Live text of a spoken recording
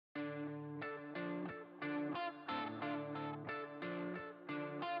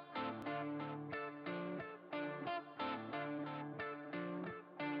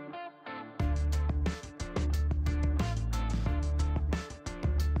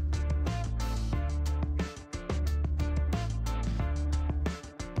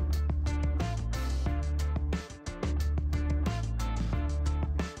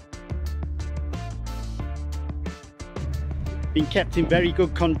been kept in very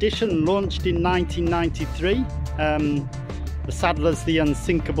good condition. Launched in 1993. The Sadler's the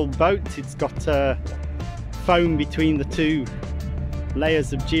unsinkable boat. It's got foam between the two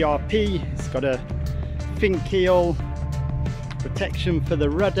layers of GRP. It's got a fin keel, protection for the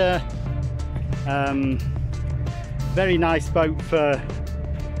rudder. Very nice boat for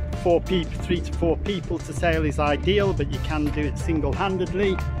 3 to 4 people to sail is ideal, but you can do it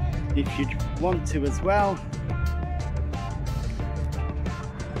single-handedly if you want to as well.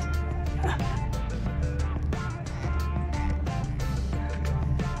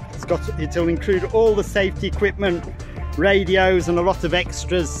 It'll include all the safety equipment, radios and a lot of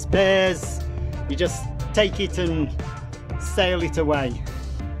extras, spares. You just take it and sail it away.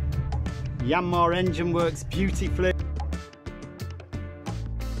 Yanmar engine works beautifully.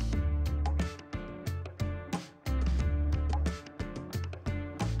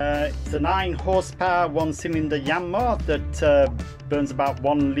 It's a 9 horsepower 1-cylinder Yanmar that burns about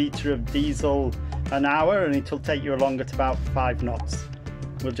 1 litre of diesel an hour, and it'll take you along at about 5 knots.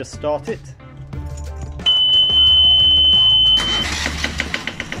 We'll just start it.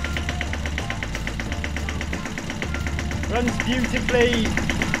 Runs beautifully,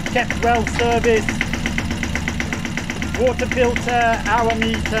 kept well serviced. Water filter, hour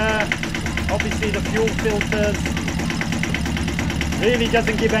meter, obviously the fuel filters. Really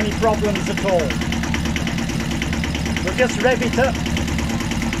doesn't give any problems at all. We'll just rev it up.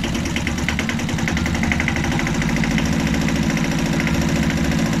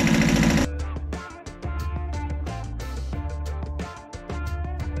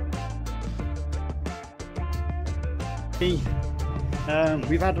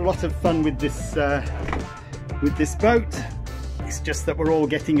 We've had a lot of fun with this boat. It's just that we're all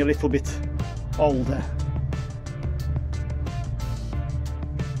getting a little bit older.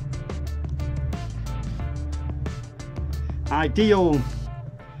 Ideal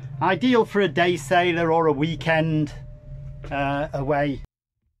for a day sailor or a weekend away.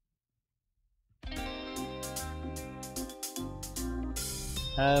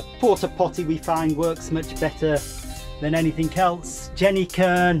 Porta potty we find works much better than anything else. Jenny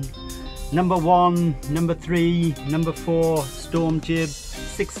Kern, number 1, number 3, number 4, storm jib,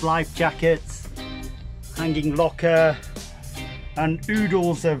 6 life jackets, hanging locker, and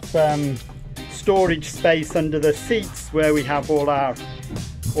oodles of storage space under the seats where we have all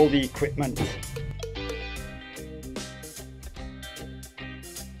the equipment.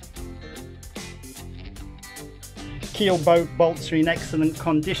 Keel boat bolts are in excellent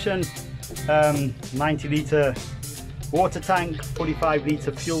condition. 90 litre water tank, 45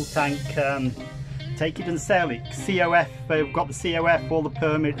 litre fuel tank. Take it and sail it. COF, they've got the COF, all the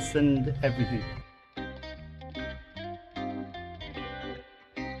permits and everything.